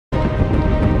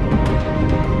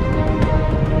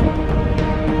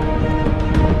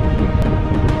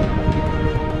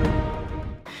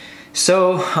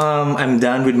I'm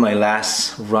done with my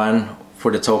last run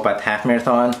for the Towpath Half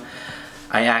Marathon.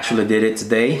 I actually did it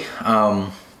today.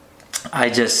 I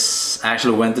just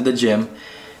actually went to the gym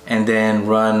and then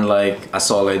run like a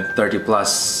solid 30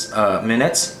 plus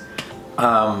minutes.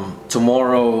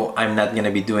 Tomorrow I'm not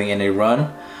gonna be doing any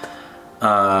run.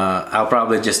 I'll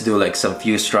probably just do like some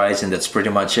few strides and that's pretty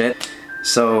much it.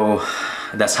 So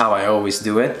that's how I always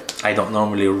do it. I don't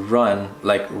normally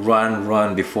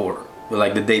run before,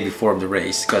 like the day before the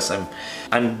race, because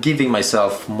I'm giving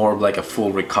myself more of like a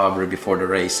full recovery before the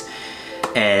race,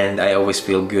 and I always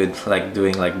feel good like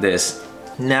doing like this.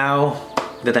 Now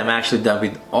that I'm actually done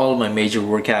with all my major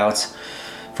workouts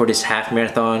for this half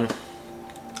marathon,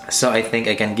 so I think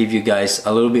I can give you guys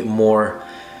a little bit more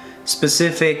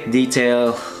specific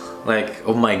detail like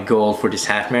of my goal for this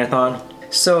half marathon.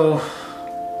 So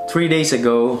 3 days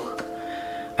ago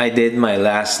I did my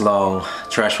last long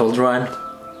threshold run,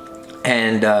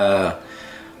 and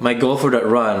my goal for that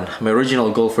run, my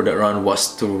original goal for that run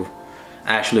was to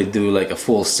actually do like a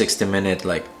full 60-minute,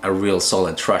 like a real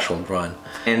solid threshold run.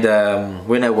 And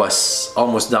when I was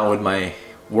almost done with my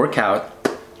workout,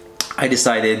 I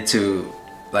decided to,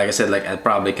 like I said, like I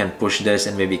probably can push this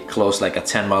and maybe close like a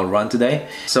 10-mile run today.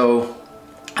 So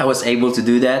I was able to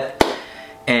do that,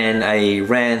 and I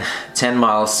ran 10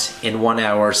 miles in 1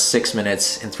 hour 6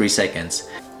 minutes and 3 seconds.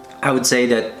 I would say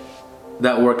that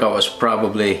that workout was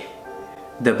probably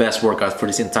the best workout for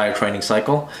this entire training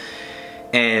cycle,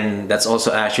 and that's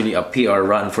also actually a PR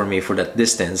run for me for that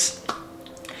distance.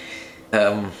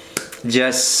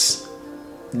 Just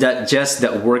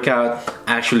that workout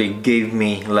actually gave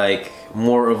me like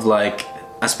more of like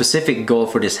a specific goal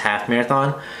for this half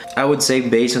marathon. I would say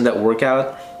based on that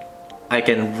workout, I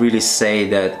can really say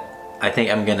that I think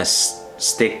I'm gonna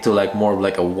stick to like more of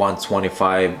like a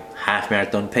 1:25 half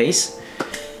marathon pace.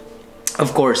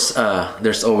 Of course,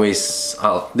 there's always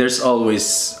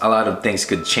a lot of things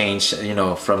could change, you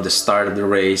know, from the start of the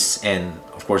race and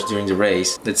of course during the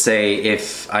race. Let's say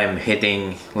if I'm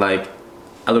hitting like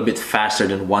a little bit faster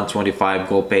than 1:25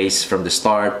 goal pace from the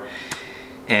start,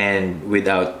 and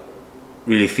without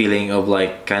really feeling of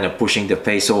like kind of pushing the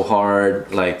pace so hard,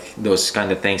 like those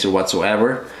kind of things or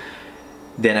whatsoever,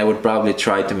 then I would probably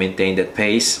try to maintain that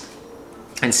pace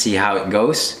and see how it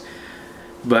goes.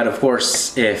 But of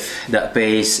course, if that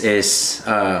pace is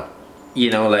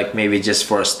you know, like maybe just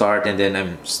for a start and then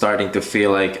I'm starting to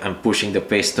feel like I'm pushing the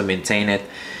pace to maintain it,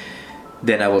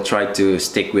 then I will try to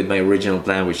stick with my original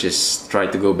plan, which is try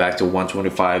to go back to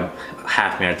 1:25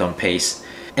 half marathon pace.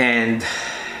 And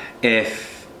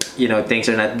if, you know, things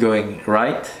are not going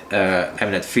right,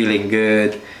 I'm not feeling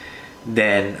good,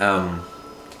 then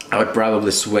I would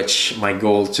probably switch my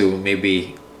goal to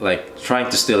maybe like trying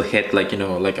to still hit like, you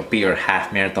know, like a PR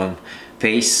half marathon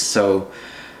pace. So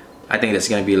I think that's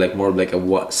gonna be like more like a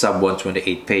sub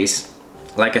 1:28 pace.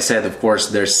 Like I said, of course,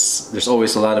 there's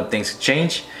always a lot of things to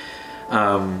change.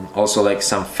 Also like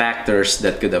some factors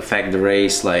that could affect the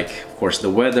race, like of course the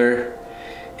weather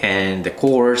and the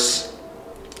course.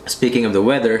 Speaking of the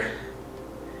weather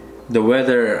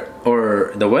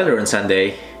on Sunday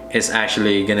is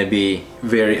actually gonna be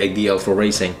very ideal for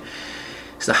racing.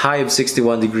 It's a high of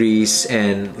 61 degrees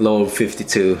and low of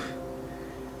 52.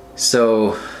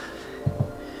 So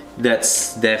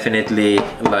that's definitely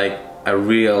like a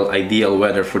real ideal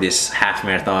weather for this half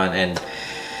marathon, and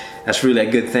that's really a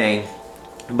good thing.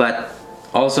 But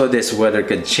also this weather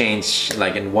could change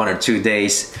like in 1 or 2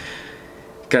 days,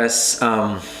 because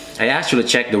I actually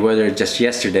checked the weather just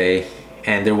yesterday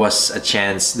and there was a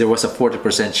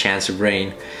 40% chance of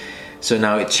rain. So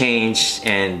now it changed,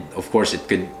 and of course it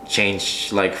could change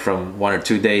like from 1 or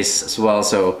 2 days as well.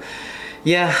 So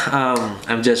yeah,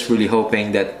 I'm just really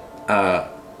hoping that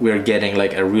we're getting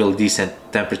like a real decent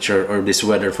temperature or this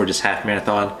weather for this half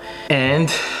marathon. And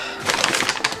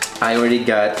I already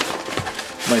got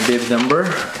my bib number.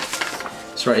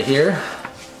 It's right here,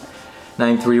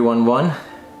 9311.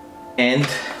 And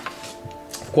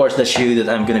of course the shoe that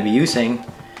I'm gonna be using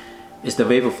is the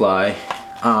Vaporfly.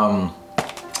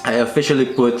 I officially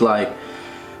put like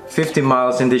 50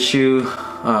 miles in this shoe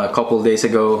a couple days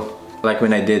ago, like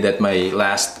when I did at my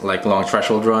last like long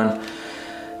threshold run.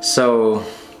 So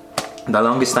the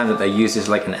longest time that I used is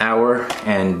like an hour,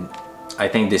 and I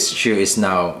think this shoe is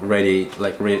now ready,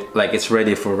 like it's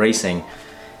ready for racing.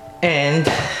 And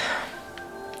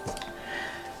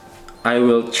I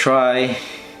will try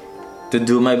to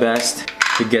do my best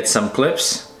to get some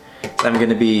clips. I'm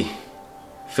gonna be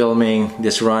filming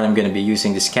this run. I'm gonna be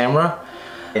using this camera.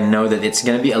 I know that it's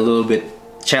gonna be a little bit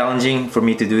challenging for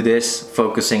me to do this,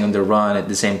 focusing on the run at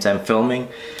the same time filming.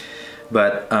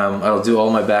 but I'll do all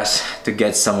my best to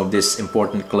get some of these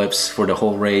important clips for the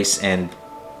whole race, and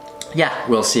yeah,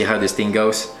 we'll see how this thing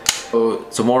goes. So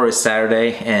tomorrow is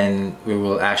Saturday and we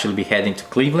will actually be heading to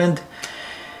Cleveland,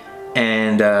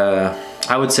 and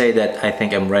I would say that I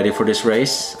think I'm ready for this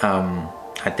race.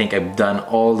 I think I've done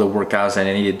all the workouts that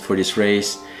I needed for this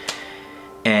race,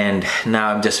 and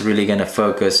now I'm just really gonna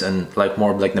focus on like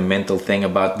more of like the mental thing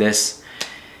about this.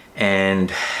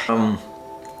 And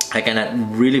I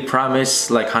cannot really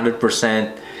promise like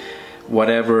 100%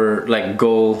 whatever like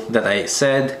goal that I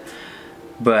said,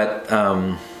 but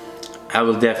I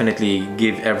will definitely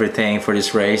give everything for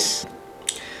this race.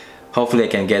 Hopefully I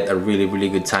can get a really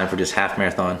good time for this half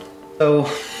marathon. So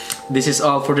this is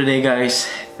all for today, guys.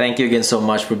 Thank you again so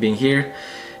much for being here.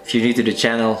 If you're new to the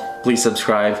channel, please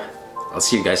subscribe. I'll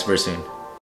see you guys very soon.